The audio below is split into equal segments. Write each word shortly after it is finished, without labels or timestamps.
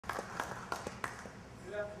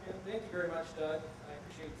Thank you very much, Doug. I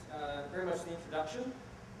appreciate very much the introduction.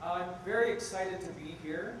 I'm very excited to be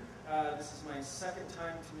here. This is my second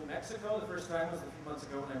time to New Mexico. The first time was a few months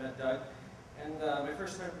ago when I met Doug, and my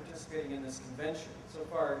first time participating in this convention. So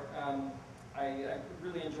far, I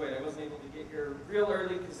really enjoyed it. I wasn't able to get here real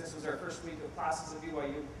early because this was our first week of classes at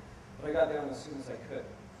BYU, but I got down as soon as I could.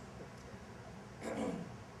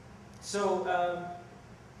 So,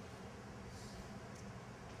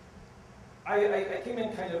 I came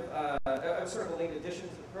in kind of, I was sort of a late addition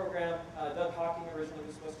to the program. Doug Hawking originally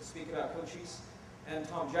was supposed to speak about Cochise and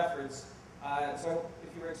Tom Jeffords. So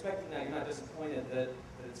if you were expecting that, you're not disappointed that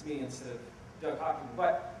it's me instead of Doug Hawking.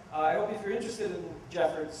 But I hope if you're interested in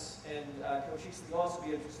Jeffords and Cochise, you'll also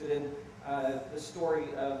be interested in the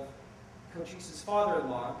story of Cochise's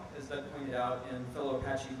father-in-law, as Doug pointed out, and fellow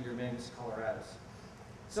Apache leader Mangas Coloradas.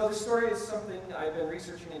 So this story is something I've been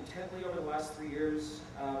researching intently over the last 3 years.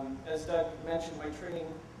 As Doug mentioned, my training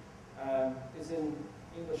is in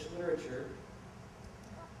English literature,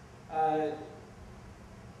 and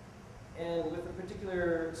with a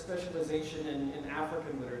particular specialization in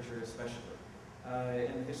African literature especially,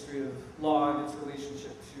 and the history of law and its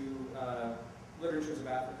relationship to literatures of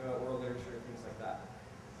Africa, oral literature, things like that.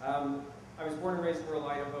 I was born and raised in rural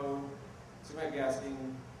Idaho, so you might be asking,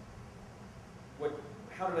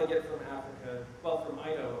 how did I get from Africa, well, from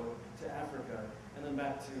Idaho to Africa, and then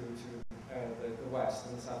back to the West,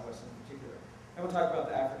 and the Southwest in particular. I won't talk about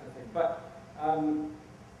the Africa thing, but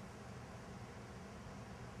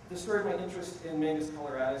the story of my interest in Mangas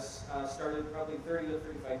Coloradas started probably 30 to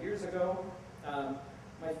 35 years ago.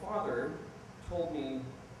 My father told me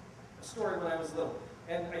a story when I was little,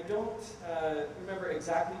 and I don't remember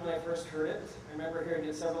exactly when I first heard it. I remember hearing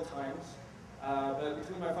it several times. But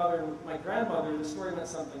between my father and my grandmother, the story went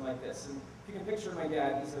something like this. And if you can picture my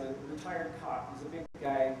dad, he's a retired cop. He's a big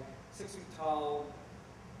guy, 6 feet tall,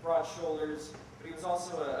 broad shoulders, but he was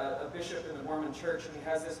also a bishop in the Mormon church, and he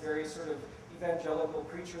has this very sort of evangelical,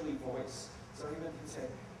 preacherly voice. So he would say,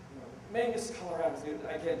 Mangas Coloradas, dude,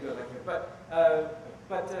 I can't do it like him.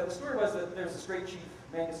 But the story was that there's this great chief,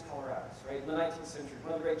 Mangas Coloradas, right, in the 19th century,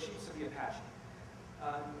 one of the great chiefs of the Apache.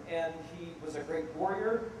 And he was a great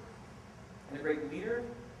warrior, and a great leader.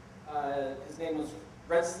 His name was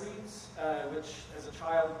Red Sleeves, which as a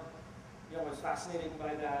child, was fascinated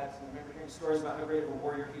by that. And I remember hearing stories about how great of a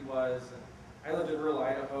warrior he was. And I lived in rural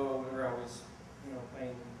Idaho, and we were always,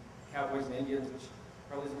 playing cowboys and Indians, which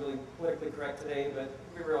probably isn't really politically correct today, but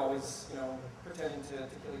we were always, pretending to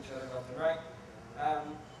kill each other left and right.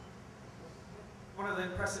 One of the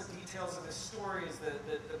impressive details of this story is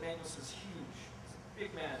that Mangas was huge. He was a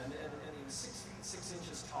big man, and he was 6 feet 6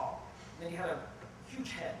 inches tall. And he had a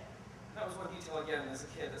huge head. And that was one detail, again, as a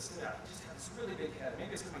kid that stood out. He just had this really big head.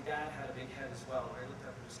 Maybe it's because my dad had a big head as well, where I looked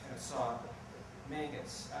up and just kind of saw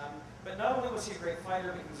Mangas. But not only was he a great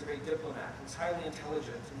fighter, but he was a great diplomat. He was highly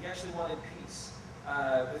intelligent, and he actually wanted peace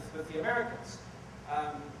with the Americans.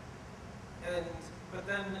 But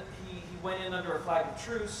then he went in under a flag of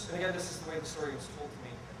truce, and again, this is the way the story was told to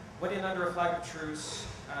me. Went in under a flag of truce,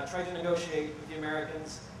 tried to negotiate with the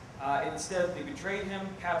Americans. Instead, they betrayed him,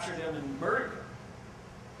 captured him, and murdered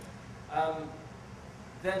him.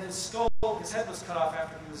 Then his head was cut off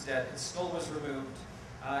after he was dead. His skull was removed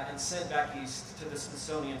and sent back east to the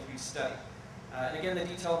Smithsonian to be studied. And again, the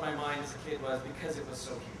detail in my mind as a kid was because it was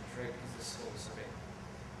so huge, right? Because the skull was so big.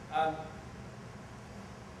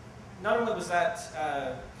 Not only was that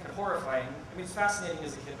kind of horrifying, I mean, it's fascinating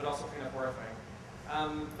as a kid, but also kind of horrifying.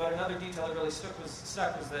 But another detail that really stuck was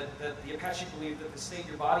that the Apache believed that the state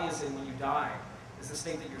your body is in when you die is the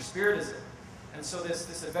state that your spirit is in. And so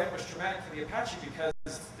this event was traumatic for the Apache because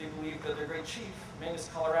they believed that their great chief, Mangas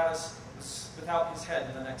Coloradas, was without his head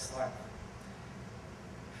in the next life.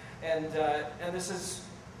 And this is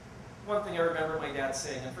one thing I remember my dad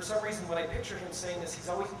saying. And for some reason, when I picture him saying this, he's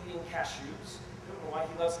always eating cashews. I don't know why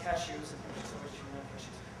he loves cashews, and he's so much chewing on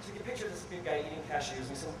cashews. So you can picture this big guy eating cashews, and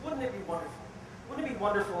he said, wouldn't it be wonderful? Wouldn't it be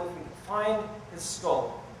wonderful if we could find his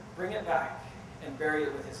skull, bring it back, and bury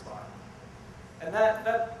it with his body? And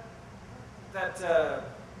that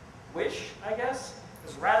wish, I guess,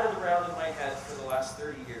 has rattled around in my head for the last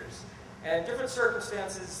 30 years. And different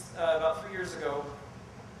circumstances, about 3 years ago,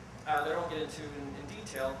 that I don't get into in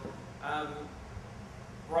detail,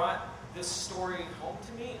 brought this story home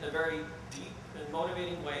to me in a very deep and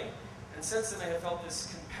motivating way. And since then, I have felt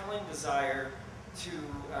this compelling desire to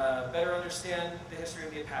better understand the history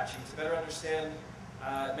of the Apache, to better understand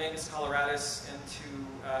Mangas Coloradas, and to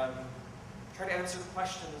try to answer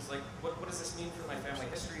questions like, what does this mean for my family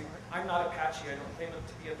history? I'm not Apache, I don't claim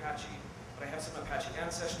to be Apache, but I have some Apache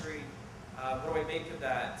ancestry. What do I make of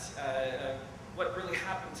that? what really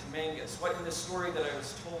happened to Mangas, what in the story that I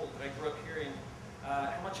was told, that I grew up hearing,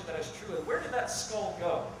 how much of that is true, and where did that skull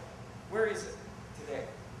go? Where is it today?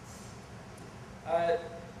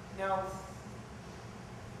 Now,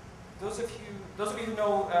 those of you who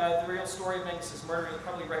know the real story of Mangas's murder, you'll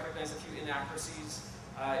probably recognize a few inaccuracies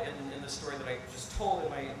in the story that I just told in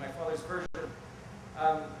my father's version.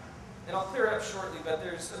 And I'll clear it up shortly, but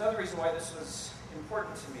there's another reason why this was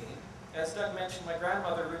important to me. As Doug mentioned, my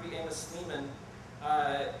grandmother, Ruby Amos Leman,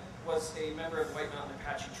 was a member of the White Mountain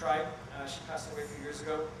Apache tribe. She passed away a few years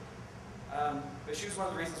ago. But she was one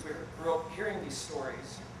of the reasons we grew up hearing these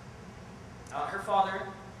stories. Her father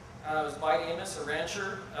was White Amos, a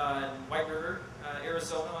rancher in White River,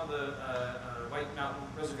 Arizona, on the White Mountain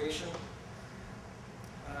Reservation.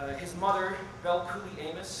 His mother, Belle Cooley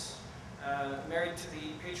Amos, married to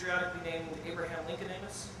the patriotically named Abraham Lincoln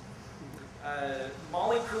Amos.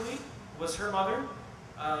 Molly Cooley was her mother.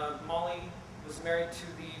 Molly was married to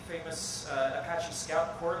the famous Apache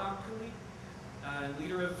scout Corridon Cooley,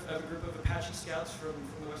 leader of a group of Apache scouts from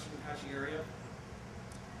the western Apache area.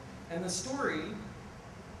 And the story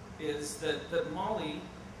is that Molly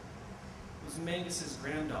was Mangus's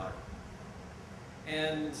granddaughter.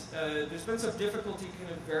 And there's been some difficulty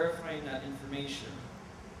kind of verifying that information.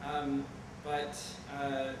 Oh, that's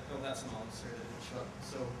Molly, sorry, that didn't show up.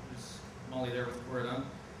 So there's Molly there with Corridon.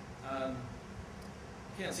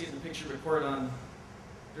 Can't see it in the picture, but Corridon,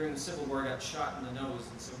 during the Civil War, got shot in the nose,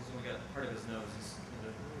 and so he's only got part of his nose. He's kind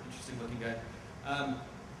of an interesting looking guy.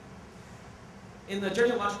 In the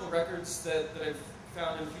genealogical records that I've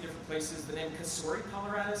found in a few different places, the name Chiricahua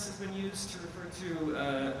Coloradas has been used to refer to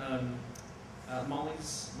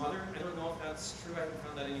Molly's mother. I don't know if that's true. I haven't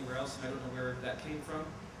found that anywhere else, and I don't know where that came from.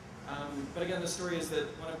 But again, the story is that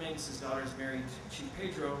one of Mangus's daughters married Chief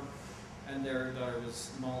Pedro, and their daughter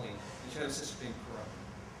was Molly. And she had a sister named Cora.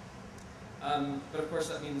 But of course,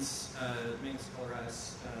 that means Mangas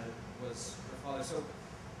Coloradas was her father. So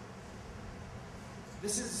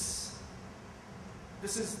this is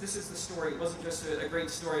the story. It wasn't just a great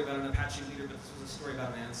story about an Apache leader, but this was a story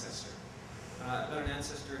about an ancestor. About an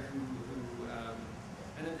ancestor who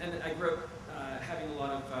and I grew up having a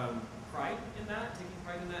lot of pride in that, taking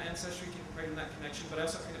pride in that ancestry, taking pride in that connection, but I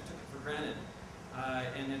also kind of took it for granted.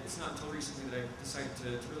 And it's not until recently that I decided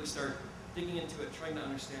to really start digging into it, trying to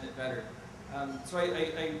understand it better. So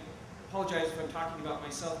I apologize if I'm talking about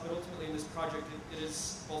myself, but ultimately in this project it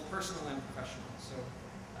is both personal and professional. So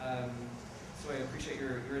I appreciate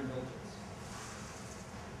your indulgence.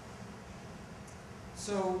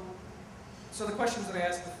 So the questions that I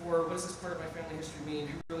asked before, what does this part of my family history mean?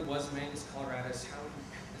 Who really was Mangas Coloradas?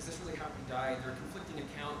 Is this really how he died? There are conflicting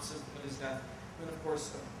accounts of his death, and of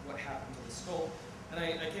course of what happened to the skull. And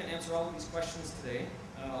I can't answer all of these questions today.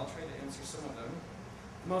 I'll try to answer some of them.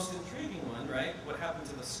 The most intriguing one, right? What happened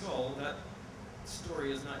to the skull? That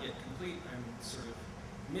story is not yet complete. I'm sort of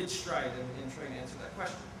mid-stride in trying to answer that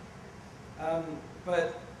question.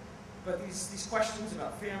 But these questions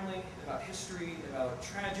about family, about history, about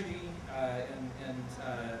tragedy, and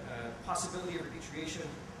possibility of repatriation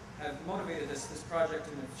have motivated this project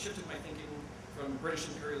and have shifted my thinking from British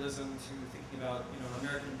imperialism to thinking about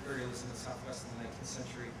American imperialism in the Southwest in the 19th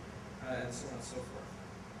century, and so on and so forth.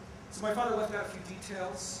 So my father left out a few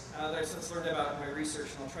details that I've since learned about in my research,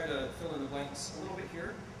 and I'll try to fill in the blanks a little bit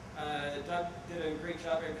here. Doug did a great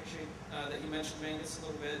job. I appreciate that he mentioned Mangas a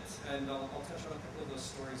little bit, and I'll touch on a couple of those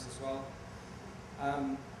stories as well.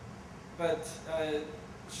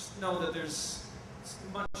 Just know that there's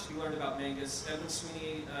much to be learned about Mangas. Edwin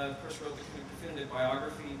Sweeney, of course, wrote the kind of definitive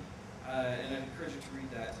biography, and I'd encourage you to read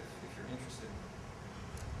that if you're interested.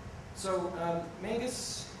 So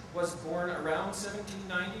Mangas was born around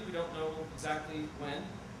 1790. We don't know exactly when.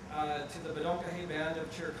 To the Badonkahe band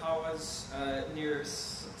of Chiricahuas near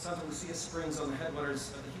Santa Lucia Springs on the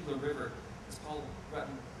headwaters of the Gila River, as Paul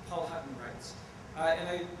Hutton writes. And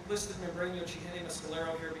I listed Mimbreño Chief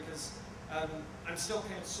Victorio here because I'm still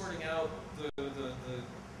kind of sorting out the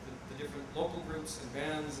different local groups and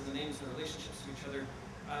bands and the names and the relationships to each other.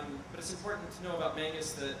 But it's important to know about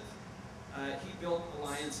Mangas that he built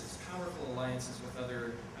alliances, powerful alliances with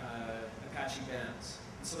other Apache bands.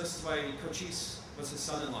 And so this is why Cochise was his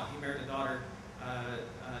son-in-law. He married a daughter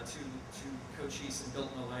to Cochise and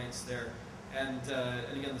built an alliance there. And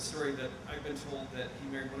again, the story that I've been told that he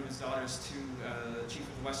married one of his daughters to the chief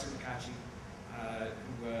of the Western Apache,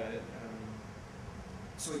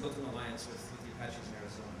 so he built an alliance with the Apaches in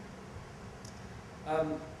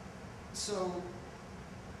Arizona. So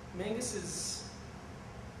Mangus's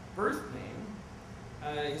birth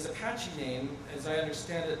name, his Apache name, as I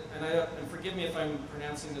understand it, and forgive me if I'm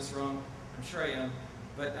pronouncing this wrong, I'm sure I am,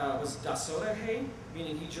 but was Dasorahe,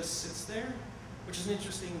 meaning he just sits there, which is an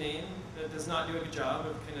interesting name that does not do a good job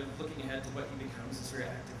of kind of looking ahead to what he becomes. He's a very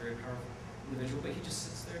active, very powerful individual, but he just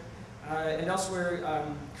sits there. And elsewhere,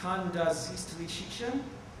 Kandazistlichishan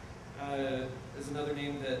is another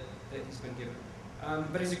name that he's been given.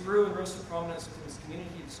 But as he grew and rose to prominence within his community,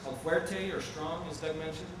 he was called Fuerte, or strong, as Doug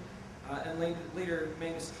mentioned, and later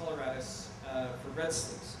Mangas Coloradas for red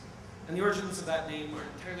sleeves. And the origins of that name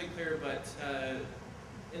aren't entirely clear, but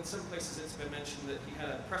in some places it's been mentioned that he had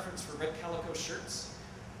a preference for red calico shirts,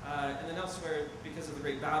 and then elsewhere, because of the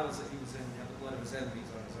great battles that he was in, he had the blood of his enemies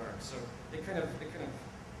on his arms. So it kind of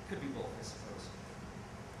could be both, I suppose.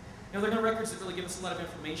 Now, there are no records that really give us a lot of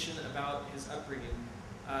information about his upbringing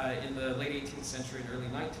in the late 18th century and early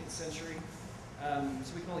 19th century,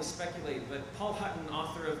 so we can only speculate. But Paul Hutton,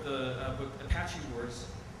 author of the book Apache Wars,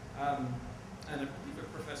 and I believe a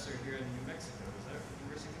professor here in New Mexico, is that the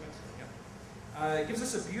University of New Mexico? Yeah. Gives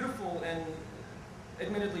us a beautiful and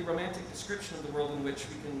admittedly romantic description of the world in which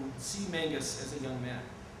we can see Mangas as a young man.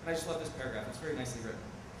 And I just love this paragraph. It's very nicely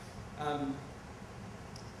written.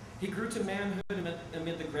 He grew to manhood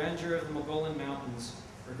amid the grandeur of the Mogollon Mountains,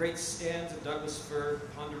 where great stands of Douglas fir,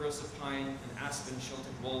 ponderosa pine, and aspen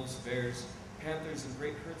sheltered wolves, bears, panthers, and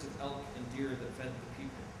great herds of elk and deer that fed the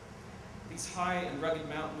people. These high and rugged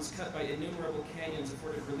mountains, cut by innumerable canyons,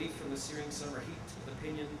 afforded relief from the searing summer heat of the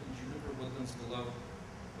pinyon and juniper woodlands below.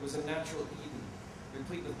 It was a natural Eden,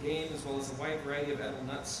 replete with game as well as a wide variety of edible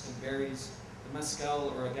nuts and berries. The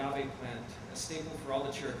mescal or agave plant, a staple for all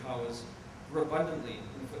the Chiricahuas, grew abundantly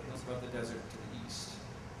in the foothills above the desert to the east.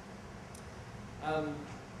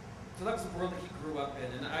 So that was the world that he grew up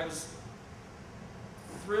in, and I was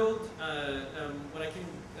thrilled when I came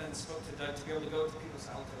and spoke to Doug to be able to go to Pinos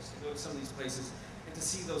Altos, to go to some of these places, and to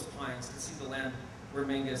see those pines, to see the land where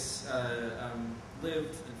Mangas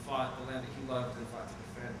lived and fought, the land that he loved and fought to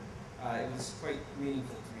defend. It was quite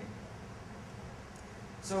meaningful to me.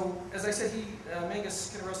 So, as I said, Mangas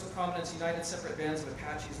kind of rose to prominence, united separate bands of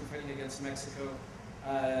Apaches in fighting against Mexico,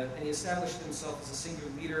 and he established himself as a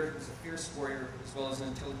singular leader. He was a fierce warrior, as well as an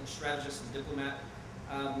intelligent strategist and diplomat.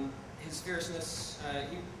 His fierceness,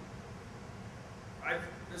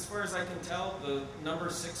 as far as I can tell, the number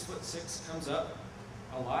 6'6" comes up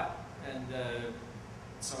a lot, and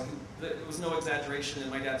so it was no exaggeration in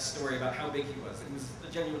my dad's story about how big he was. He was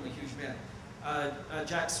a genuinely huge man.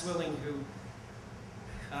 Jack Swilling, who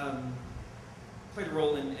played a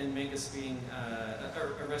role in Mangas being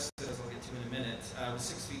arrested, as I'll get to in a minute, was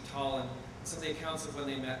 6 feet tall, and some of the accounts of when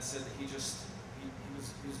they met said that he was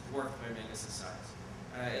dwarfed by Mangas' size.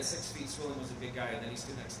 At 6 feet, Swilling was a big guy, and then he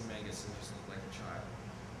stood next to Mangas and just looked like a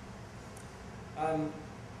child.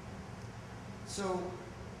 So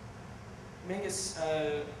Mangas,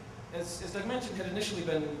 as Doug mentioned, had initially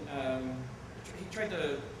been, he tried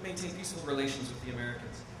to maintain peaceful relations with the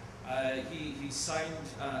Americans. He signed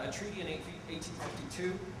a treaty in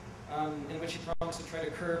 1852 in which he promised to try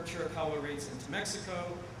to curb Chiricahua raids into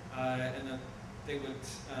Mexico, and that they would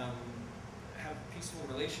have peaceful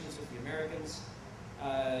relations with the Americans.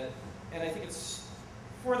 And I think it's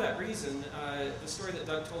for that reason, the story that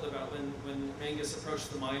Doug told about when Mangas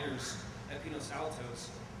approached the miners at Pinos Altos,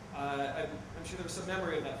 I'm sure there was some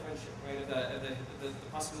memory of that friendship, right? Of the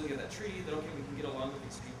possibility of that treaty, that okay, we can get along with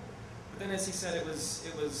these people. But then, as he said, it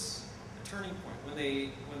was a turning point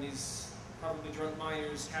when these probably drunk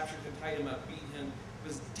miners captured him, tied him up, beat him. It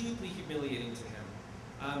was deeply humiliating to him.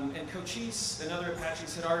 And Cochise and other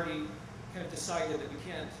Apaches had already kind of decided that we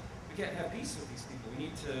can't have peace with these people. We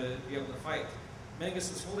need to be able to fight. Mangas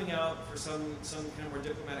was holding out for some kind of more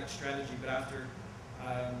diplomatic strategy, but after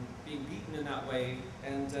being beaten in that way,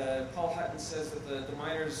 and Paul Hutton says that the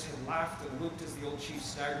miners had laughed and whooped as the old chief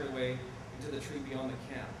staggered away into the trees beyond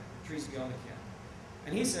the camp.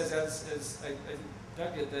 And he says, as I think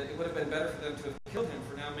Doug did, that it would have been better for them to have killed him,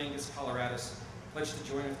 for now Mangas Coloradas pledged to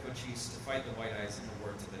join with Cochise to fight the White Eyes in the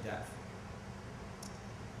war to the death.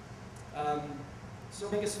 So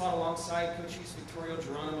Mangas fought alongside Cochise, Victorio,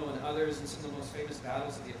 Geronimo, and others in some of the most famous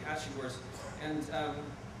battles of the Apache Wars. And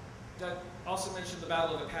Doug also mentioned the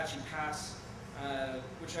Battle of Apache Pass,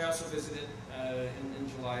 which I also visited in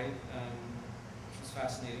July, which was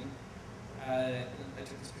fascinating. I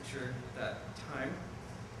took this picture at that time.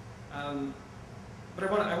 But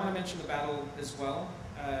I want to mention the battle as well.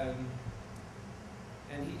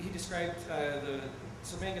 And he described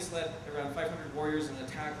so Mangas led around 500 warriors in an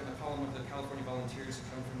attack on the column of the California Volunteers who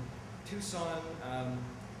come from Tucson.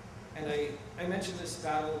 And I mentioned this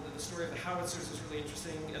battle, the story of the howitzers was really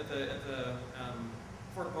interesting. At the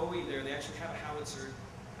Fort Bowie there, they actually have a howitzer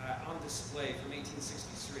on display from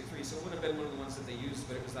 1863, so it would have been one of the ones that they used,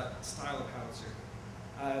 but it was that style of howitzer.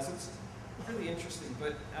 So it's really interesting.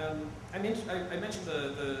 But I mentioned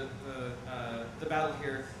the battle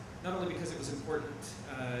here, not only because it was important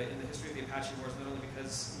in the history of the Apache Wars, not only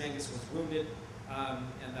because Mangas was wounded,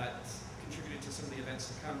 and that contributed to some of the events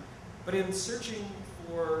to come, but in searching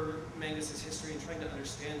for Mangas's history and trying to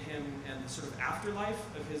understand him and the sort of afterlife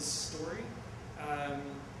of his story,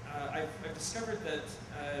 I've discovered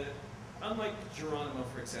that unlike Geronimo,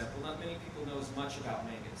 for example, not many people know as much about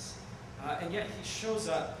Mangas, and yet he shows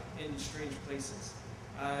up in strange places.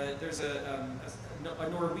 There's a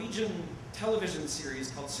Norwegian television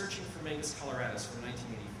series called Searching for Mangas Coloradas from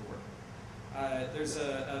 1984. There's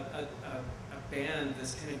a band,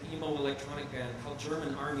 this kind of emo electronic band called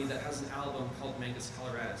German Army that has an album called Mangas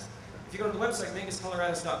Coloradas. If you go to the website,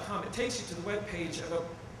 mangascoloradas.com, it takes you to the webpage of a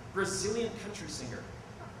Brazilian country singer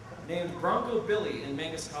named Bronco Billy in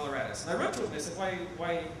Mangas Coloradas. And I wrote to him and I said,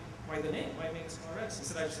 why the name? Why Mangas Coloradas? He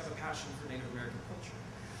said, I just have a passion for Native American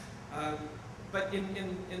culture. But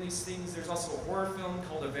in these things, there's also a horror film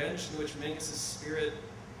called Avenged, in which Mangus's spirit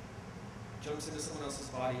jumps into someone else's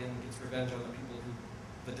body and gets revenge on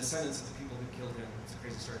the descendants of the people who killed him. It's a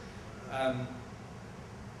crazy story.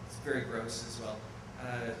 It's very gross as well.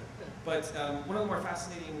 But one of the more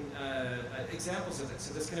fascinating examples of it,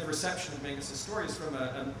 so this kind of reception of Mangus's story, is from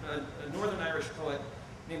a Northern Irish poet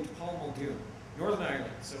named Paul Muldoon. Northern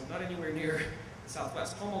Ireland, so not anywhere near the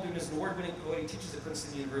Southwest. Paul Muldoon is an award-winning poet. He teaches at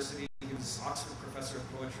Princeton University. He was Oxford Professor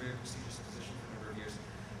of Poetry, a prestigious position for a number of years.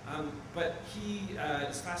 But he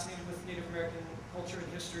is fascinated with Native American culture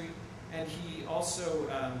and history, and he also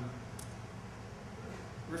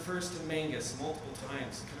refers to Mangas multiple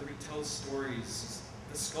times, kind of retells stories.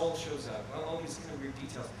 The skull shows up, all these kind of weird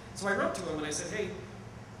details. So I wrote to him and I said, hey,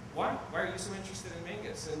 why are you so interested in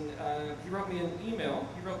Mangas? And he wrote me an email.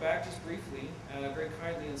 He wrote back just briefly, very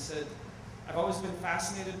kindly, and said, I've always been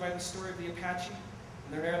fascinated by the story of the Apache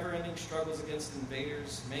and their never-ending struggles against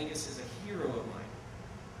invaders. Mangas is a hero of mine.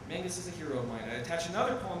 Mangas is a hero of mine. I attach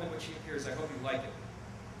another poem in which he appears. I hope you like it.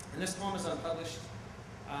 And this poem is unpublished,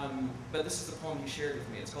 but this is the poem he shared with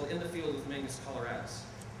me. It's called In the Field with Mangas Coloradas.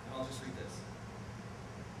 And I'll just read this.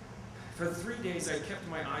 For 3 days I kept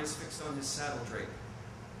my eyes fixed on his saddle drape.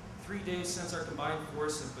 3 days since our combined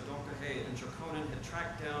force of Badonkahe and Jokonen had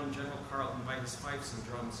tracked down General Carleton by his fifes and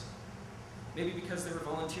drums. Maybe because they were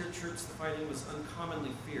volunteer troops, the fighting was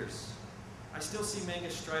uncommonly fierce. I still see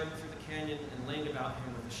Mangas striding through the canyon and laying about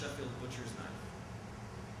him with a Sheffield butcher's knife.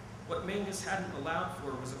 What Mangas hadn't allowed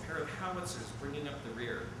for was a pair of howitzers bringing up the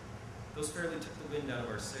rear. Those fairly took the wind out of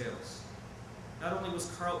our sails. Not only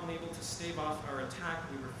was Carleton able to stave off our attack,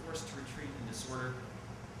 we were forced to retreat in disorder.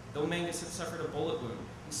 Though Mangas had suffered a bullet wound,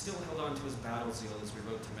 he still held on to his battle zeal as we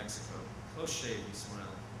rode to Mexico. Close shave, he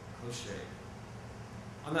smiled. Close shave.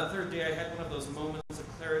 On that third day, I had one of those moments of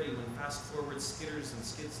clarity when fast-forward skidders and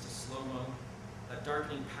skids to slow-mo, that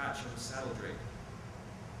darkening patch on the saddle drape.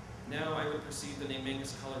 Now I would perceive the name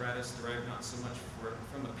Mangas Coloradas derived not so much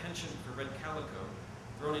from a penchant for red calico,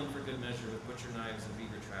 thrown in for good measure with butcher knives and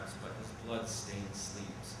beaver traps, but his blood-stained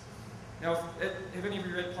sleeves. Now, have any of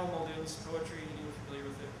you read Paul Muldoon's poetry? Anyone familiar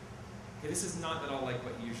with it? Okay, this is not at all like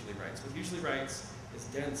what he usually writes. What he usually writes is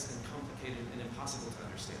dense and complicated and impossible to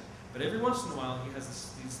understand. But every once in a while, he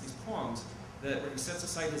has these poems where he sets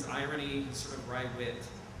aside his irony, his sort of wry wit,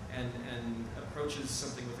 and approaches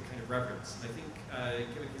something with a kind of reverence. And I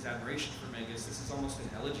think, given his admiration for Mangas, this is almost an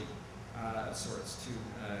elegy of sorts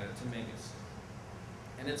to Mangas.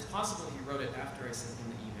 And it's possible he wrote it after I sent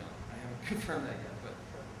him the email. I haven't confirmed that yet, but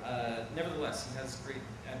nevertheless, he has great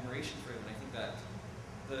admiration for him. And I think that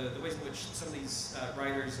the ways in which some of these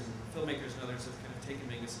writers and filmmakers and others have kind of taken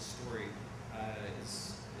Mangas' story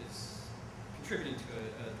is contributing to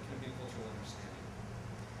a kind of new cultural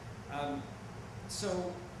understanding.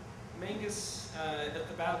 So Mangas, at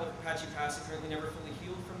the Battle of Apache Pass, apparently never fully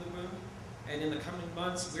healed from the wound, and in the coming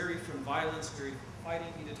months, weary from violence, weary from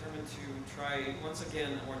fighting, he determined to try once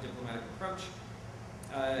again a more diplomatic approach.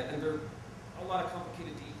 And there are a lot of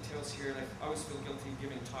complicated details here, and I always feel guilty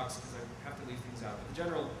giving talks because I have to leave things out. But the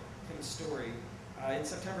general kind of story, in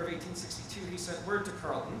September of 1862, he sent word to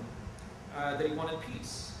Carleton that he wanted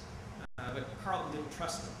peace. But Carleton didn't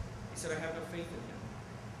trust him. He said, I have no faith in him.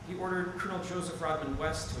 He ordered Colonel Joseph Rodman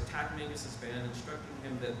West to attack Mangas's band, instructing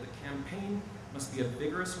him that the campaign must be a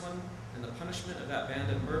vigorous one, and the punishment of that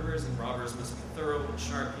band of murderers and robbers must be thorough and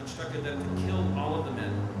sharp. He instructed them to kill all of the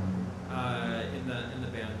men in the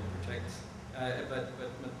band to protect, but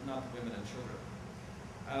not the women and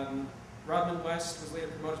children. Rodman West was later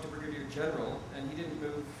promoted to Brigadier General, and he didn't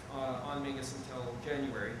move on Mangas until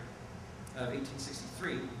January of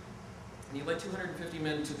 1863. And he led 250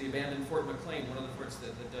 men to the abandoned Fort McLean, one of the forts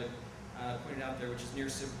that Doug pointed out there, which is near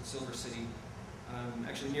Silver City,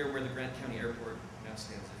 actually near where the Grant County Airport now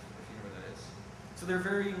stands, if you know where that is. So there are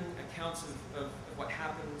varying accounts of what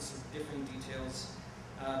happens, differing details.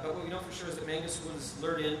 But what we know for sure is that Mangas was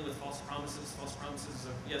lured in with false promises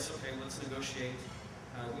of, yes, okay, let's negotiate.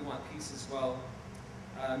 We want peace as well.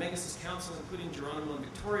 Mangas's counsel, including Geronimo and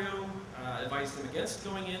Victorio, advised him against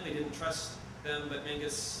going in. They didn't trust them, but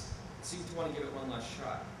Mangas seemed to want to give it one last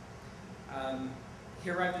shot. He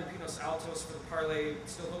arrived in Pinos Altos for the parley,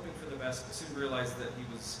 still hoping for the best, but soon realized that he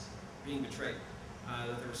was being betrayed.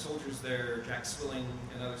 That there were soldiers there, Jack Swilling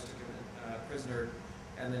and others took him prisoner,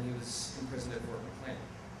 and then he was imprisoned at Fort McLean.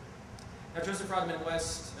 Now, Joseph Rodman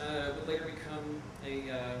West would later become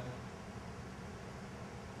an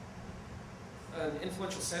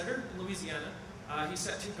influential senator in Louisiana. He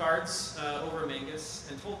set 2 guards over Mangas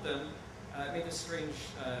and told them, gave them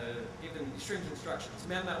strange instructions.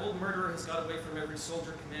 Man, that old murderer has got away from every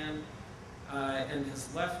soldier command and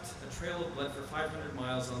has left a trail of blood for 500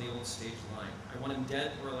 miles on the old stage line. I want him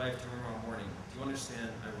dead or alive tomorrow morning. Do you understand?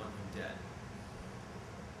 I want him dead.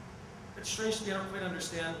 It's strange to me. I don't quite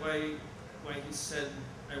understand why he said,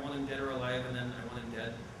 I want him dead or alive, and then I want him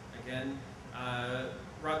dead again.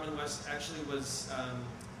 Rodman West actually was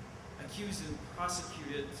accused and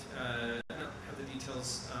prosecuted, I don't have the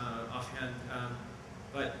details offhand,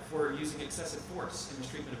 but for using excessive force in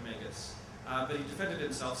his treatment of Mangas. But he defended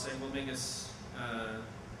himself, saying, well, Mangas,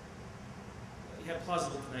 he had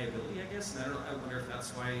plausible deniability, I guess, and I wonder if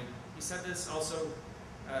that's why he said this. Also,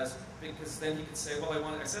 because then he could say, well,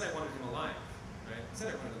 I said I wanted him alive, right? I said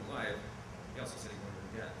I wanted him alive. He also said he wanted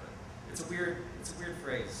him dead. But it's a weird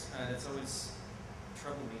phrase, and it's always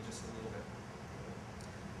troubled me just a little bit.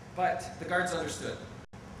 But the guards understood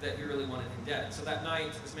that he really wanted him dead. So that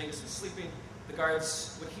night, as Mangas was sleeping, the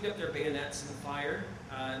guards would heat up their bayonets in the fire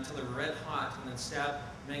until they were red hot, and then stab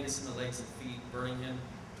Mangas in the legs and feet, burning him,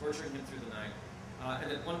 torturing him through the night.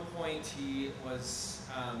 And at one point, he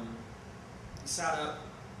sat up,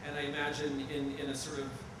 and I imagine in a sort of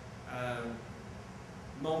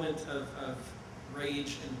moment of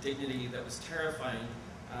rage and dignity that was terrifying,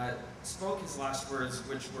 spoke his last words,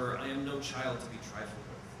 which were, I am no child to be trifled with.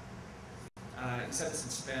 He said this in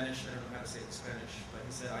Spanish. I don't know how to say it in Spanish, but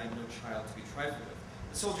he said, I am no child to be trifled with.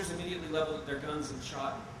 The soldiers immediately leveled their guns and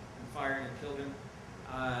shot and fired and killed him.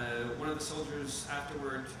 One of the soldiers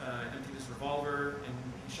afterward emptied his revolver and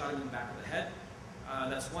he shot him in the back of the head.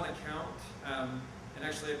 That's one account. And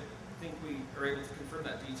actually, I think we are able to confirm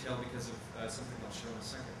that detail because of something I'll show in a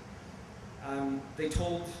second. They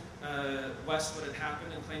told West what had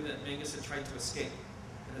happened and claimed that Mangas had tried to escape,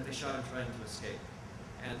 and that they shot him trying to escape.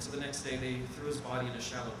 And so the next day they threw his body in a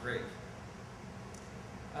shallow grave.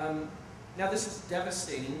 Now this was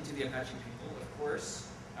devastating to the Apache people, of course,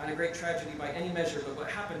 and a great tragedy by any measure, but what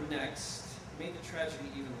happened next made the tragedy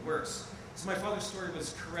even worse. So my father's story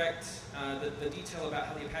was correct. The detail about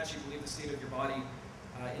how the Apache believe the state of your body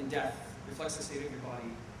in death reflects the state of your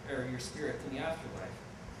body, or your spirit in the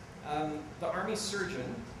afterlife. The army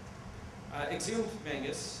surgeon exhumed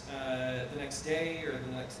Mangas the next day, or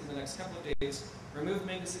in the next couple of days, removed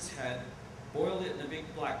Mangus's head, boiled it in a big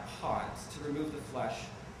black pot to remove the flesh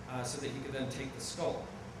so that he could then take the skull.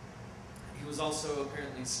 He was also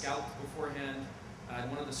apparently scalped beforehand, and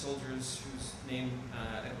one of the soldiers whose name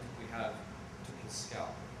I don't think we have took his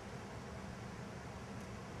scalp.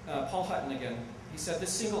 Paul Hutton again, he said, this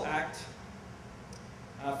single act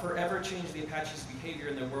forever changed the Apaches' behavior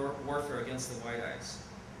in their warfare against the White Eyes.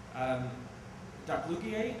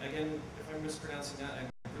 Daklugie, again, if I'm mispronouncing that, I'm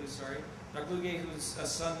really sorry. Daklugie, who's a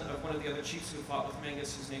son of one of the other chiefs who fought with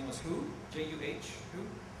Mangas, whose name was Hu, J-U-H,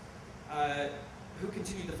 who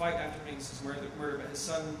continued the fight after Mangas' murder, but his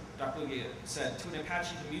son, Daklugie, said, to an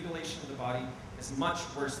Apache, the mutilation of the body is much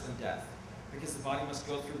worse than death, because the body must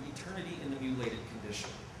go through eternity in the mutilated condition.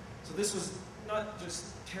 So this was not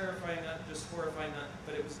just terrifying, not just horrifying,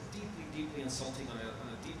 but it was deeply, deeply insulting on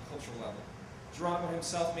a deep cultural level. Geronimo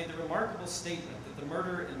himself made the remarkable statement that the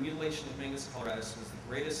murder and mutilation of Mangas Coloradas was the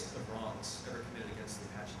greatest of wrongs ever committed against the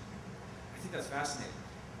Apache. I think that's fascinating.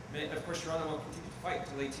 Of course, Geronimo continued to fight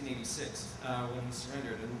until 1886 when he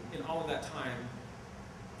surrendered. And in all of that time,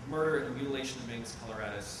 murder and mutilation of Mangas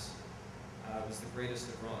Coloradas was the greatest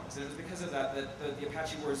of wrongs. And it was because of that that the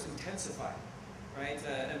Apache Wars intensified, right?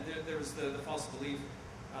 And there was the false belief,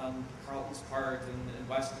 Carlton's part and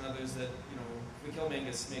West and others, that, you know, if we kill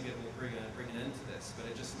Mangas, maybe it will bring an end to this, but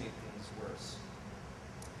it just made things worse.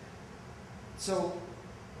 So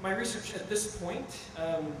my research at this point,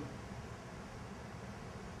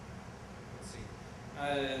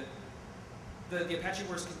 the Apache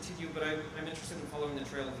Wars continue, but I'm interested in following the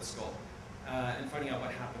trail of the skull. and finding out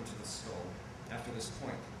what happened to the skull after this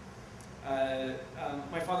point.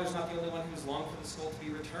 My father's not the only one who's longed for the skull to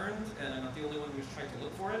be returned, and I'm not the only one who's tried to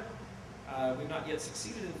look for it. We've not yet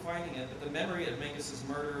succeeded in finding it, but the memory of Mangus's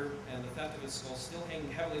murder and the theft of his skull still hang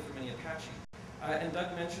heavily for many Apache. And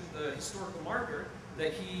Doug mentioned the historical marker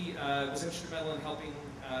that he was instrumental in helping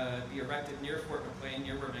be erected near Fort McLean,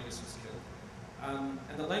 near where Mangus was killed.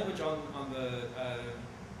 And the language on the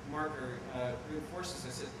marker reinforces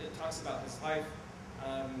this. It talks about his life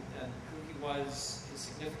and who he was, his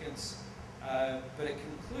significance, but it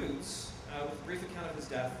concludes with a brief account of his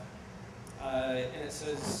death. And it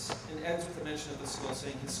says, it ends with a mention of the skull,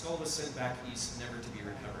 saying his skull was sent back east, never to be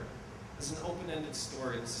recovered. This is an open-ended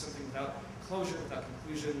story. This is something without closure, without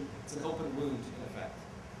conclusion. It's an open wound, in effect.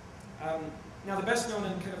 Now, the best known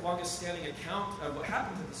and kind of longest standing account of what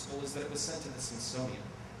happened to the skull is that it was sent to the Smithsonian.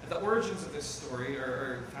 And the origins of this story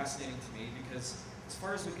are fascinating to me because, as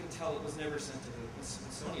far as we can tell, it was never sent to the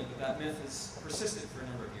Smithsonian, but that myth has persisted for a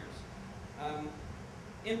number of years.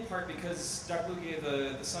 In part because Jacques Blugier,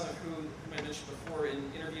 the son of whom I mentioned before,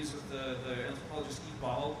 in interviews with the anthropologist Yves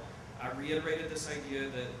Ball, reiterated this idea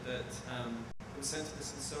that it was sent to the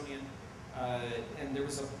Smithsonian. And there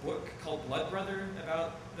was a book called Blood Brother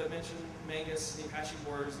that mentioned Mangus and the Apache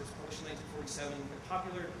Wars. It was published in 1947, quite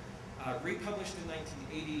popular, republished in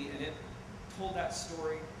 1980, and it told that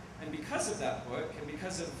story. And because of that book, and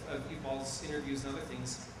because of Yves Ball's interviews and other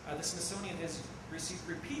things, the Smithsonian has received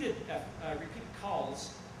repeated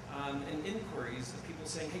calls and inquiries of people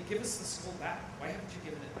saying, hey, give us the skull back. Why haven't you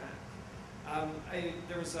given it back?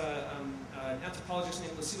 There was an anthropologist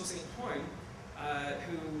named Lucille St. Hoyne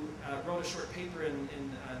who wrote a short paper in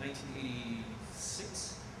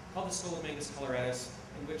 1986 called The Skull of Mangas Coloradas,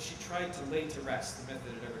 in which she tried to lay to rest the myth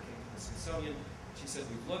that it ever came to the Smithsonian. She said,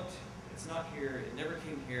 we've looked, it's not here, it never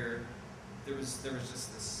came here. There was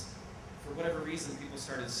just this, for whatever reason, people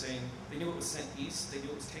started saying, they knew it was sent east, they knew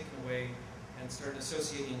it was taken away, and started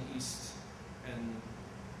associating east and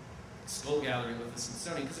skull gathering with the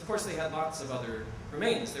Smithsonian, because of course they had lots of other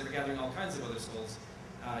remains. They were gathering all kinds of other skulls,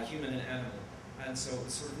 human and animal. And so it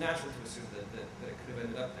was sort of natural to assume that it could have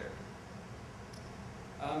ended up there.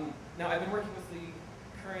 Now, I've been working with the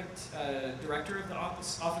current director of the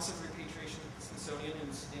Office of Repatriation at the Smithsonian,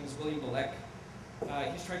 whose name is William Belek.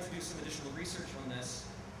 He's tried to do some additional research on this,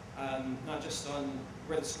 not just on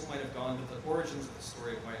where the skull might have gone, but the origins of the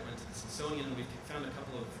story of why it went to the Smithsonian. And we've found a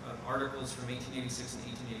couple of articles from 1886 and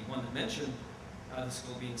 1881 that mention the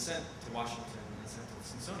skull being sent to Washington and sent to the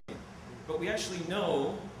Smithsonian. But we actually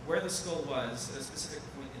know where the skull was at a specific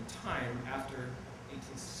point in time after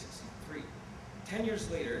 1863. 10 years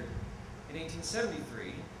later, in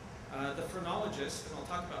 1873, the phrenologist, and I'll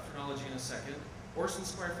talk about phrenology in a second, Orson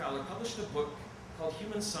Squire Fowler, published a book called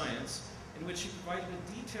Human Science, in which he provided a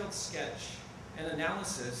detailed sketch and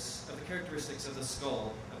analysis of the characteristics of the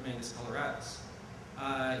skull of Mangas Coloradas.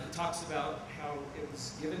 He talks about how it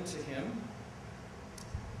was given to him.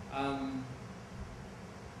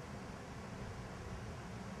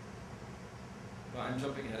 Well, I'm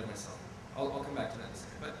jumping ahead of myself. I'll come back to that in a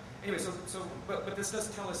second. But anyway, but this does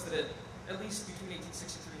tell us that at least between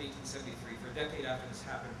 1863 and 1873, for a decade after this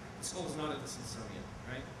happened, the skull was not at the Smithsonian,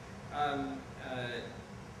 right?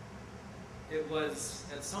 It was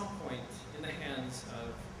at some point in the hands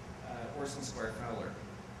of Orson Squire Fowler.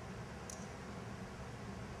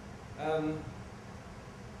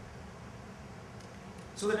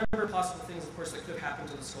 So there are a number of possible things, of course, that could have happened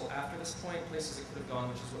to the skull after this point, places it could have gone,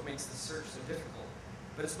 which is what makes the search so difficult.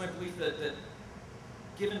 But it's my belief that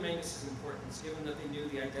given Mangus's importance, given that they knew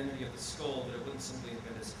the identity of the skull, that it wouldn't simply have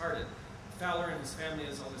been discarded. Fowler and his family,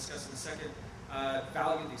 as I'll discuss in a second,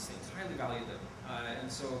 valued these things, highly valued them.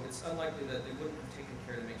 And so it's unlikely that they wouldn't have taken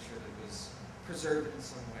care to make sure that it was preserved in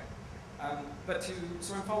some way.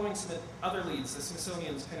 So I'm following some other leads. The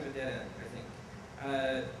Smithsonian's kind of a dead end, I think.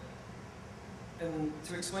 And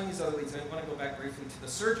to explain these other leads, I want to go back briefly to the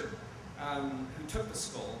surgeon who took the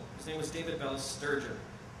skull. His name was David Bellis Sturgeon.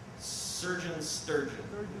 Surgeon Sturgeon.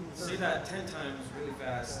 Say that 10 times really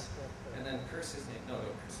fast, and then curse his name. No,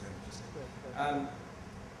 don't curse his name. Just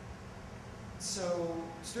so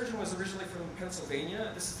Sturgeon was originally from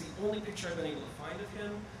Pennsylvania. This is the only picture I've been able to find of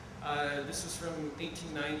him. This was from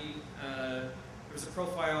 1890. There was a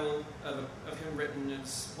profile of him written. It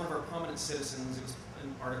was one of our prominent citizens. It was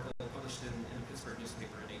an article published in a Pittsburgh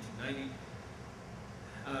newspaper in 1890.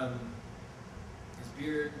 His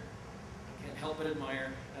beard, I can't help but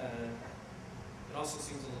admire. It also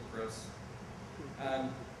seems a little gross.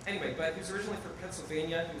 Anyway, but he was originally from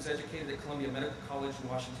Pennsylvania. He was educated at Columbia Medical College in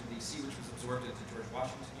Washington, D.C., which was absorbed into George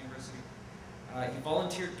Washington University. He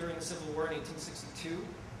volunteered during the Civil War in 1862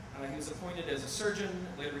 He was appointed as a surgeon,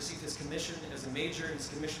 later received his commission as a major. His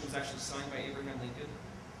commission was actually signed by Abraham Lincoln.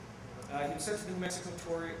 He was sent to the New Mexico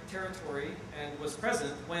territory and was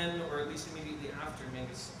present when, or at least immediately after,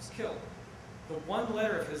 Mangas was killed. The one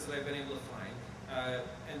letter of his that I've been able to find,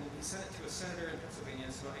 and he sent it to a senator in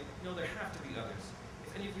Pennsylvania, so I know there have to be others.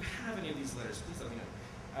 If any of you have any of these letters, please let me know.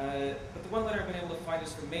 But the one letter I've been able to find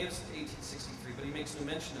is from May of 1863, but he makes no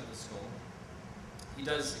mention of the skull. He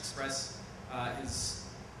does express his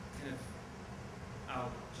kind of,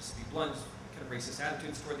 I'll just be blunt, kind of racist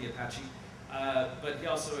attitudes toward the Apache, but he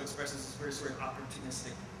also expresses this very sort of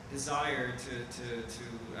opportunistic desire to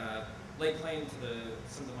lay claim to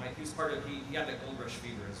some of the might. He was part of, he had that gold rush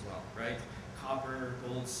fever as well, right? Copper,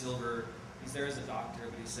 gold, silver. He's there as a doctor,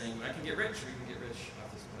 but he's saying, I can get rich, or you can get rich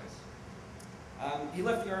off this place. He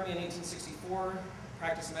left the army in 1864,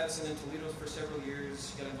 practiced medicine in Toledo for several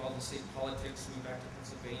years, got involved in state politics, moved back to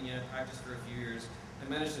Pennsylvania, practiced for a few years, and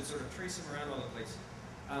managed to sort of trace him around all the place.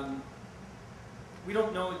 We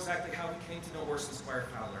don't know exactly how he came to know Orson Squire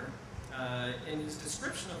Fowler. In his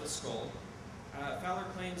description of the skull, Fowler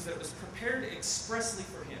claims that it was prepared expressly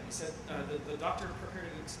for him. He said, the doctor prepared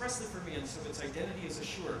it expressly for me, and so its identity is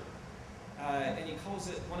assured. And he calls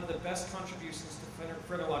it one of the best contributions to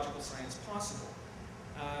phrenological science possible.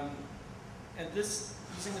 And this,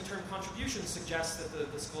 using the term contribution, suggests that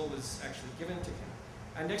the skull was actually given to him.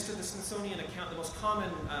 And next to the Smithsonian account, the most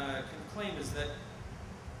common claim is that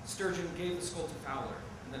Sturgeon gave the skull to Fowler,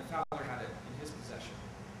 and that Fowler had it in his possession.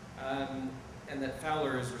 And that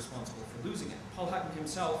Fowler is responsible for losing it. Paul Hutton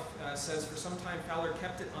himself says for some time Fowler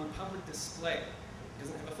kept it on public display. He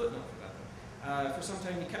doesn't have a footnote for that, though. For some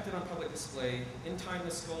time he kept it on public display. In time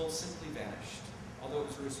the skull simply vanished, although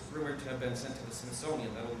it was rumored to have been sent to the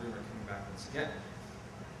Smithsonian. That old rumor coming back once again.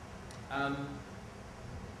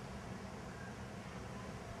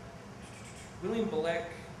 William Belek,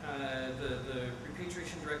 the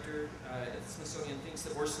repatriation director at the Smithsonian, thinks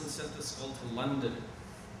that Orson sent the skull to London,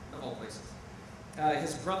 of all places.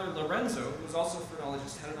 His brother Lorenzo, who was also a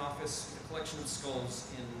phrenologist, had an office with a collection of skulls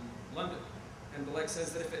in London. And Belek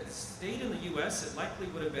says that if it stayed in the US, it likely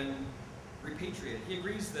would have been repatriated. He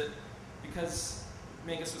agrees that because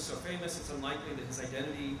Mangas was so famous, it's unlikely that his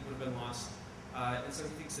identity would have been lost. And so he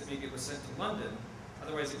thinks that maybe it was sent to London.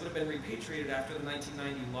 Otherwise, it would have been repatriated after the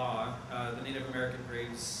 1990 law, the Native American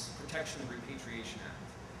Graves Protection and Repatriation Act.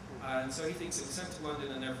 And so he thinks it was sent to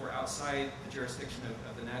London and therefore outside the jurisdiction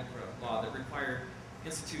of the NAGPRA law that required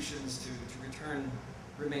institutions to return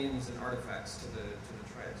remains and artifacts to the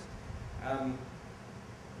tribes.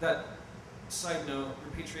 That side note,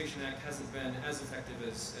 Repatriation Act hasn't been as effective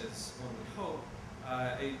as one would hope.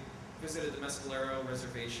 I visited the Mescalero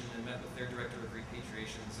Reservation and met with their director of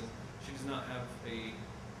repatriations, and she does not have a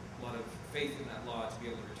lot of faith in that law to be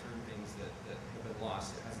able to return things that have been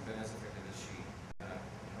lost. It hasn't been as effective as she would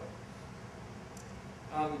hope.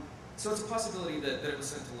 So it's a possibility that it was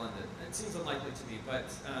sent to London. It seems unlikely to me, but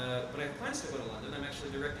I have plans to go to London. I'm actually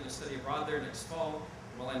directing a study abroad there next fall.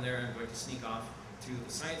 While I'm there, I'm going to sneak off to the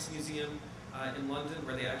Science Museum in London,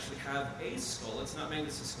 where they actually have a skull. It's not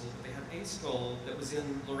Mangas' skull, but they have a skull that was in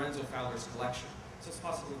Lorenzo Fowler's collection. So it's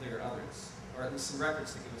possible there are others, or at least some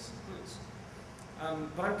records to give us some clues.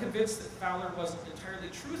 But I'm convinced that Fowler wasn't entirely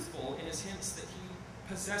truthful in his hints that he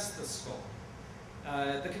possessed the skull.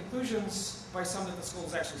 The conclusions by some that the skull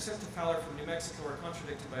was actually sent to Fowler from New Mexico are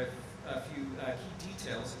contradicted by a few key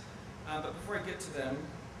details. But before I get to them,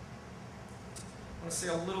 I want to say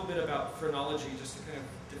a little bit about phrenology, just to kind of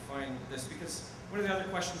define this, because one of the other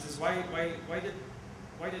questions is why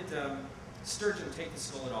did Sturgeon take the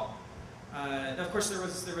skull at all? Now, of course,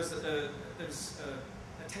 there's a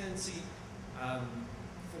tendency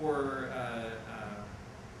for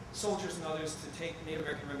soldiers and others to take Native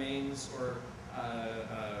American remains or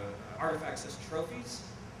artifacts as trophies,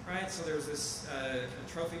 right? So there's this kind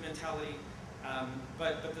of trophy mentality,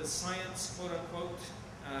 but the science, quote unquote,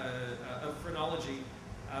 of phrenology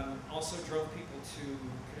also drove people to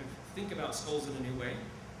kind of think about skulls in a new way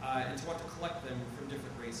and to want to collect them from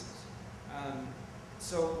different races.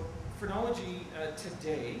 So phrenology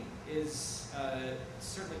today is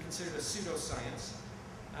certainly considered a pseudoscience,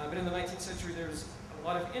 but in the 19th century there was a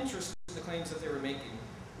lot of interest in the claims that they were making,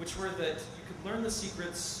 which were that you could learn the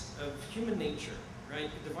secrets of human nature, right? You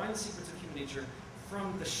could divine the secrets of human nature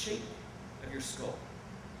from the shape of your skull.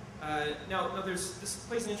 Now this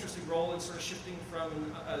plays an interesting role in sort of shifting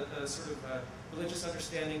from a sort of religious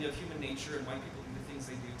understanding of human nature and why people do the things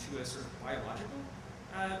they do to a sort of biological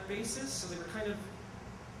basis. So they were kind of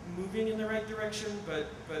moving in the right direction, but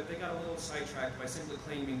they got a little sidetracked by simply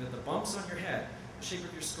claiming that the bumps on your head, the shape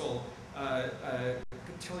of your skull,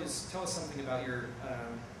 could tell us something about your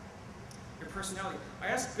your personality. I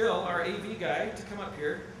asked Bill, our AV guy, to come up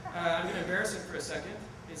here. I'm going to embarrass him for a second,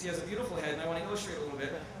 because he has a beautiful head, and I want to illustrate a little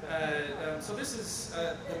bit. So this is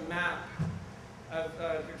the map of,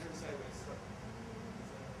 here, turn sideways.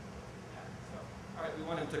 All right, we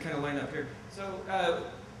want him to kind of line up here. So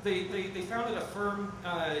they founded a firm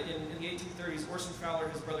in the 1830s. Orson Fowler,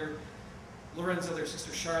 his brother Lorenzo, their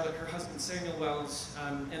sister Charlotte, her husband Samuel Wells,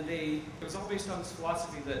 and it was all based on this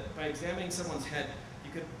philosophy that by examining someone's head,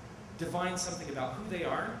 you could divine something about who they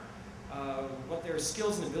are, what their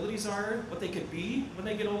skills and abilities are, what they could be when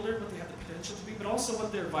they get older, what they have the potential to be, but also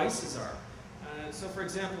what their vices are. So, for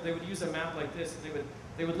example, they would use a map like this, and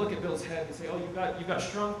they would look at Bill's head and say, "Oh, you've got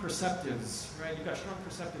strong perceptives, right? You've got strong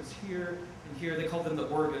perceptives here and here." They called them the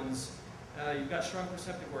organs. You've got strong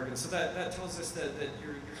perceptive organs. So that tells us that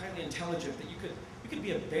you're highly intelligent. That you could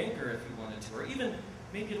be a banker if you wanted to, or even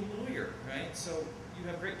maybe a lawyer, right? So you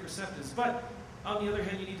have great perceptives. But on the other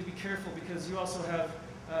hand, you need to be careful because you also have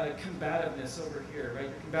combativeness over here, right?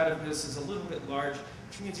 Your combativeness is a little bit large,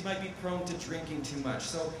 which means you might be prone to drinking too much.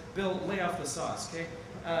 So, Bill, lay off the sauce, okay?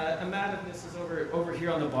 Amativeness is over here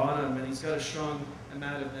on the bottom, and he's got a strong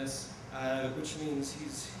amativeness, which means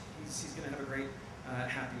he's going to have a great,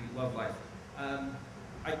 happy love life. I'm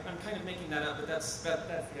kind of making that up, but that's the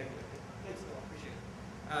idea. Thanks, Bill. Appreciate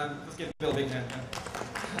it. Let's give Bill a big hand.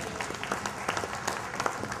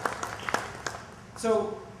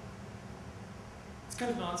 So, it's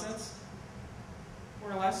kind of nonsense,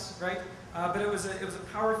 more or less, right? But it was a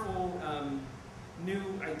powerful new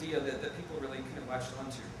idea that people really kind of latched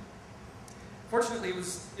onto. Fortunately,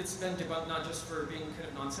 it's been debunked not just for being kind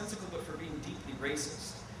of nonsensical, but for being deeply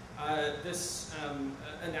racist. This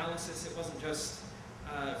analysis, it wasn't just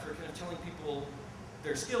for kind of telling people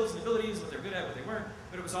their skills and abilities, what they're good at, what they weren't,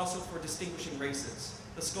 but it was also for distinguishing races.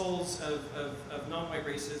 The skulls of non-white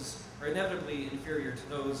races are inevitably inferior to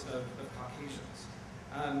those of Caucasians.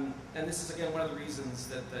 And this is, again, one of the reasons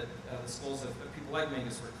that the skulls of people like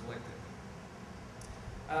Mangas were collected.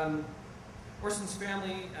 Orson's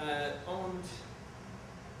family owned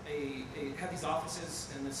had these offices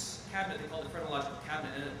and this cabinet they called a chronological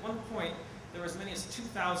cabinet. And at one point, there were as many as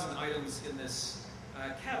 2,000 items in this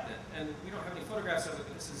cabinet. And we don't have any photographs of it,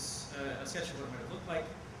 but this is a sketch of what it might have looked like.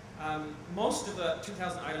 Most of the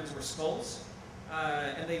 2,000 items were skulls.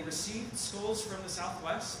 And they received skulls from the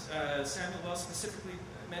Southwest. Samuel Wells specifically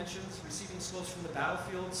mentions receiving skulls from the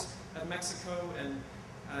battlefields of Mexico and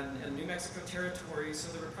New Mexico territory.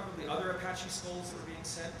 So there were probably other Apache skulls that were being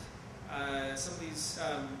sent. Some of these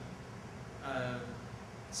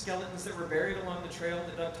skeletons that were buried along the trail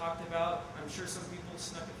that Doug talked about, I'm sure some people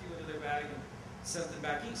snuck a few into their bag and sent them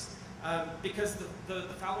back east. Because the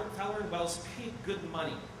Fowler and Wells paid good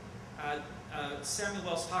money. Samuel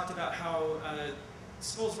Wells talked about how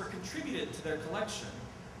skulls were contributed to their collection,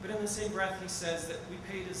 but in the same breath he says that we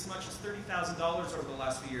paid as much as $30,000 over the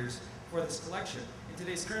last few years for this collection. In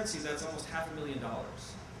today's currency, that's almost $500,000.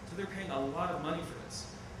 So they're paying a lot of money for this.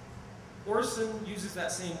 Orson uses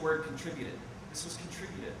that same word, contributed. This was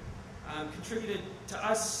contributed. Contributed to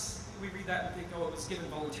us, we read that and think, oh, it was given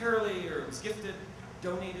voluntarily, or it was gifted,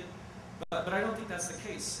 donated. But I don't think that's the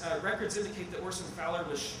case. Records indicate that Orson Fowler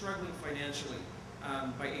was struggling financially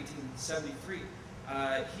by 1873.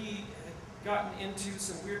 He had gotten into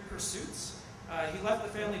some weird pursuits. He left the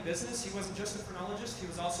family business. He wasn't just a phrenologist, he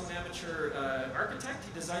was also an amateur architect.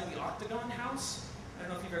 He designed the Octagon House. I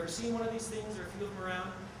don't know if you've ever seen one of these things or a few of them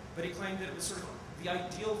around, but he claimed that it was sort of the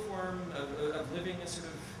ideal form of living a sort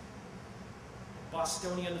of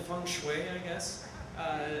Bostonian feng shui, I guess.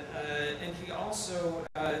 And he also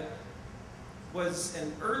was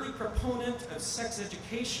an early proponent of sex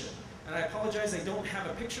education. And I apologize, I don't have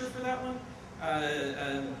a picture for that one.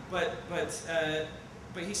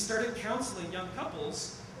 But he started counseling young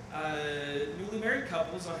couples, newly married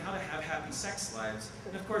couples, on how to have happy sex lives.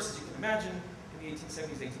 And of course, as you can imagine, in the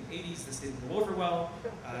 1870s, 1880s, this didn't go over well.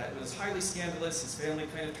 It was highly scandalous. His family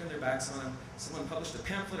kind of turned their backs on him. Someone published a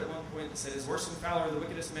pamphlet at one point that said, "Is Orson Fowler the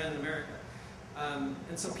wickedest man in America?"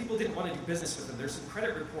 And so people didn't want to do business with him. There's some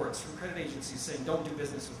credit reports from credit agencies saying, "Don't do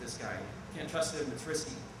business with this guy. You can't trust him, it's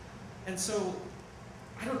risky." And so,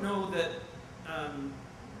 I don't know that,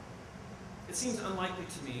 it seems unlikely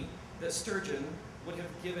to me that Sturgeon would have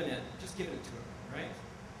just given it to him, right?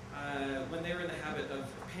 When they were in the habit of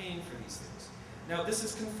paying for these things. Now, this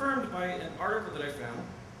is confirmed by an article that I found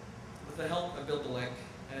with the help of Bill Deleck,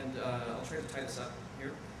 and I'll try to tie this up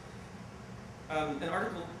here. An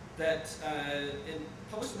article that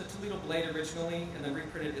published in the Toledo Blade originally, and then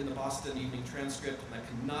reprinted in the Boston Evening Transcript, and I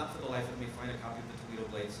could not for the life of me find a copy of the Toledo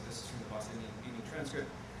Blade, so this is from the Boston Evening Transcript.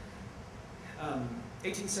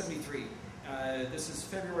 1873. This is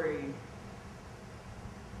February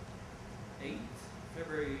 8th,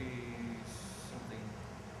 February something.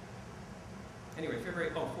 Anyway,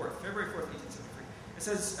 February 4th, 1873. It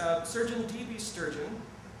says, Surgeon D.B. Sturgeon,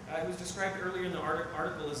 who was described earlier in the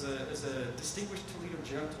article as a distinguished Toledo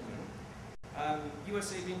gentleman,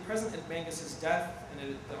 USA being present at Mangus's death,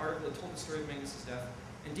 and the article had told the story of Mangus's death,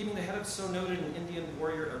 and deeming the head of so noted an Indian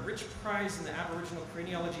warrior a rich prize in the aboriginal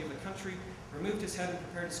craniology of the country, removed his head and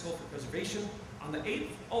prepared his skull for preservation. On the 8th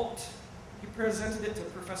ult, he presented it to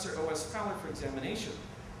Professor O.S. Fowler for examination.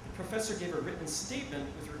 The professor gave a written statement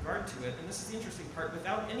with regard to it, and this is the interesting part,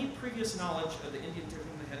 without any previous knowledge of the Indian to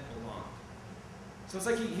whom the head belonged. So it's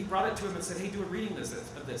like he brought it to him and said, hey, do a reading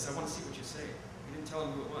of this. I want to see what you say. He didn't tell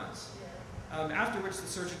him who it was. After which the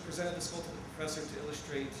surgeon presented the skull to the professor to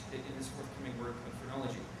illustrate it in his forthcoming work on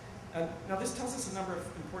phrenology. Now this tells us a number of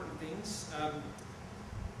important things.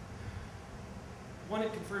 One,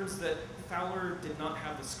 it confirms that Fowler did not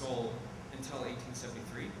have the skull until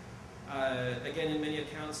 1873. Again, in many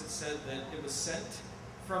accounts it said that it was sent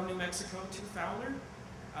from New Mexico to Fowler,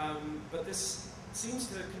 but this seems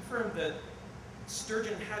to confirm that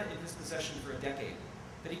Sturgeon had it in his possession for a decade,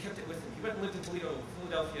 that he kept it with him. He went and lived in Toledo,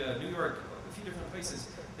 Philadelphia, New York, a few different places,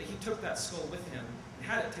 that he took that skull with him and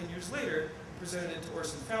had it 10 years later and presented it to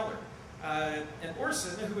Orson Fowler. And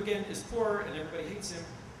Orson, who again is poor and everybody hates him,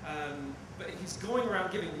 but he's going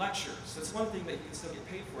around giving lectures. So it's one thing that he can still get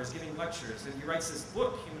paid for, is giving lectures. And he writes this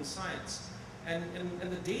book, Human Science. And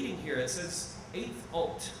the dating here, it says 8th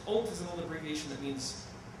ult. Ult is an old abbreviation that means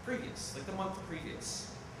previous, like the month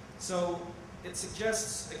previous. So it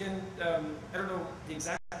suggests, again, I don't know the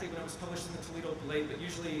exact date when it was published in the Toledo Blade, but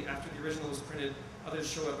usually after the original was printed, others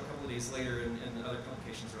show up a couple of days later in other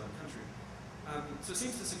publications around the country. So it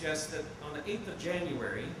seems to suggest that on the 8th of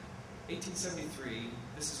January, 1873,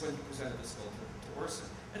 this is when he presented the skull to Orson.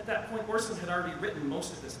 At that point, Orson had already written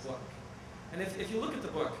most of this book. And if you look at the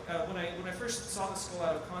book, when I first saw the skull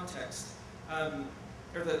out of context,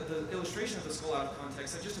 or the illustration of the skull out of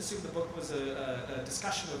context, I just assumed the book was a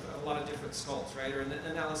discussion of a lot of different skulls, right, or an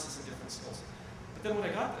analysis of different skulls. But then when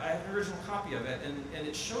I have an original copy of it, and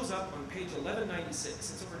it shows up on page 1196.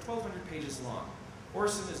 It's over 1,200 pages long.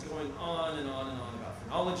 Orson is going on and on and on about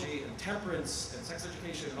phrenology and temperance and sex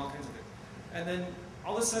education and all kinds of things. And then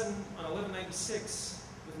all of a sudden, on 1196,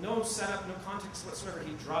 with no setup, no context whatsoever,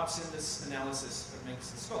 he drops in this analysis of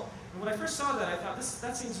Mangus's skull. And when I first saw that, I thought,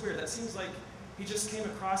 that seems weird. That seems like he just came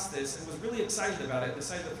across this and was really excited about it and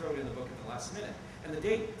decided to throw it in the book at the last minute. And the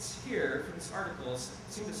dates here from this article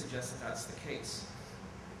seem to suggest that that's the case.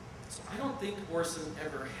 So I don't think Orson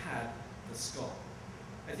ever had the skull.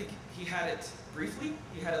 I think he had it briefly,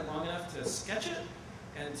 he had it long enough to sketch it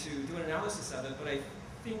and to do an analysis of it, but I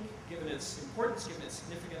think given its importance, given its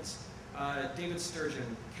significance, David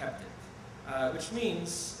Sturgeon kept it. Which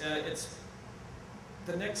means it's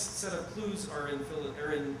the next set of clues are in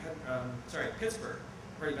Pittsburgh.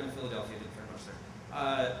 I've already been in Philadelphia, didn't very much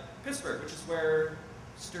there. Pittsburgh, which is where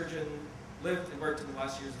Sturgeon lived and worked in the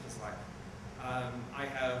last years of his life. I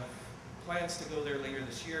have plans to go there later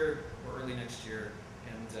this year or early next year,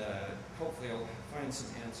 and hopefully I'll find some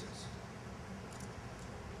answers.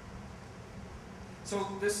 So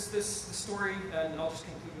this story, and I'll just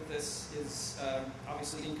conclude with this, is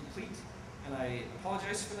obviously incomplete, and I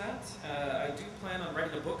apologize for that. I do plan on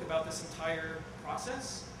writing a book about this entire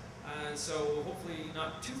process, so hopefully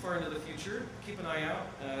not too far into the future. Keep an eye out.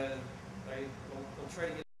 I'll try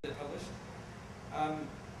to get it published.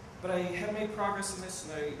 But I have made progress in this,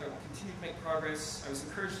 and I will continue to make progress. I was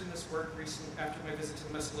encouraged in this work recently after my visit to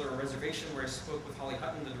the Mescalero Reservation, where I spoke with Holly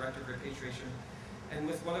Hutton, the director of repatriation, and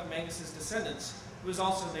with one of Mangus's descendants, who was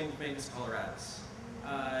also named Mangas Coloradas.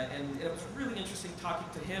 And it was really interesting talking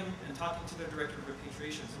to him and talking to the director of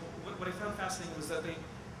repatriation. So what I found fascinating was that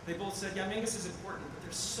they both said, yeah, Mangus is important, but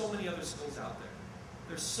there's so many other skulls out there.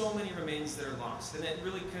 There's so many remains that are lost. And it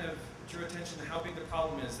really kind of drew attention to how big the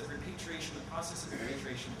problem is, that repatriation, the process of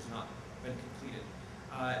repatriation has not been completed.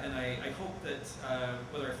 And I hope that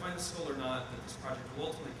whether I find the skull or not, that this project will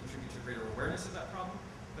ultimately contribute to greater awareness of that problem,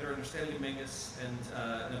 better understanding of Mangus, and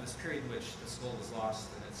of this period in which the skull was lost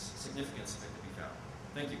and its significance that could be found.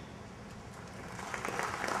 Thank you.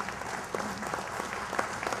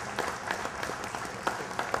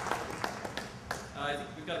 I think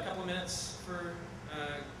we've got a couple of minutes for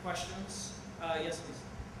questions. Yes, please.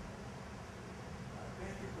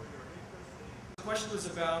 The question was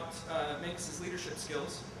about Mangus's leadership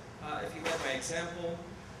skills. If he led by example,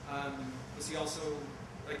 was he also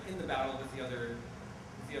like in the battle with the other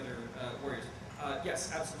warriors?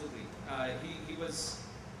 Yes, absolutely. He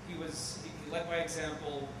led by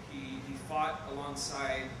example. He fought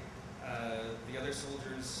alongside the other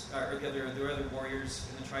soldiers, or the other warriors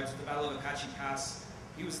in the tribes at the Battle of Apache Pass.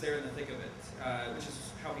 He was there in the thick of it, which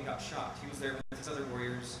is how he got shot. He was there with his other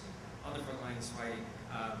warriors on the front lines fighting.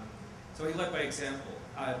 So he led by example.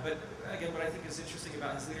 But again, what I think is interesting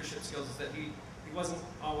about his leadership skills is that he wasn't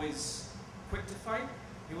always quick to fight.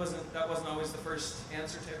 That wasn't always the first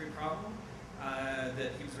answer to every problem.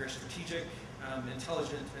 That he was very strategic,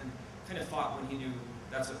 intelligent, and kind of fought when he knew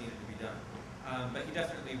that's what needed to be done. But he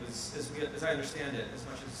definitely was, as I understand it, as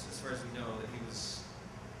far as we know, that he was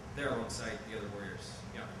there alongside the other warriors.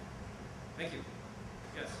 Yeah. Thank you.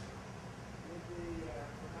 Yes.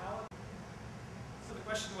 So the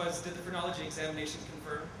question was, did the phrenology examination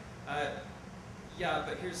confirm? Yeah,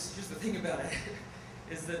 but here's the thing about it,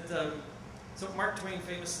 is that so Mark Twain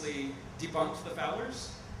famously debunked the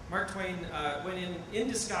Fowlers. Mark Twain went in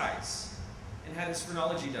disguise and had his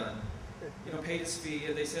phrenology done. Paid his fee,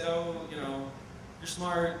 and they said, oh, you're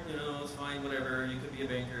smart, it's fine, whatever, you could be a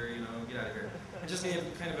banker, get out of here. And just gave him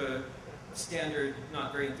kind of a standard,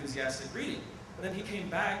 not very enthusiastic reading. And then he came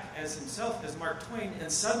back as himself, as Mark Twain,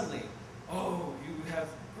 and suddenly, oh, you have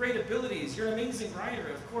great abilities, you're an amazing writer,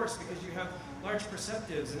 of course, because you have large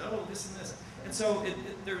perceptives, and oh, this and this. And so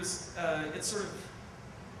it's sort of,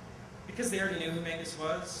 because they already knew who Mangas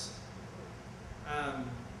was,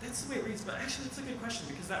 that's the way it reads, but actually it's a good question,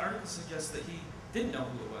 because that article suggests that he didn't know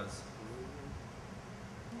who it was.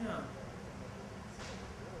 Yeah.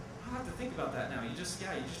 I'll have to think about that now. You just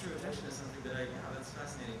drew attention to something that that's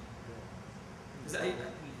fascinating.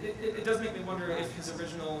 It does make me wonder if his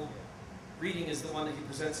original reading is the one that he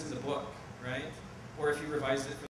presents in the book, right? Or if he revised it for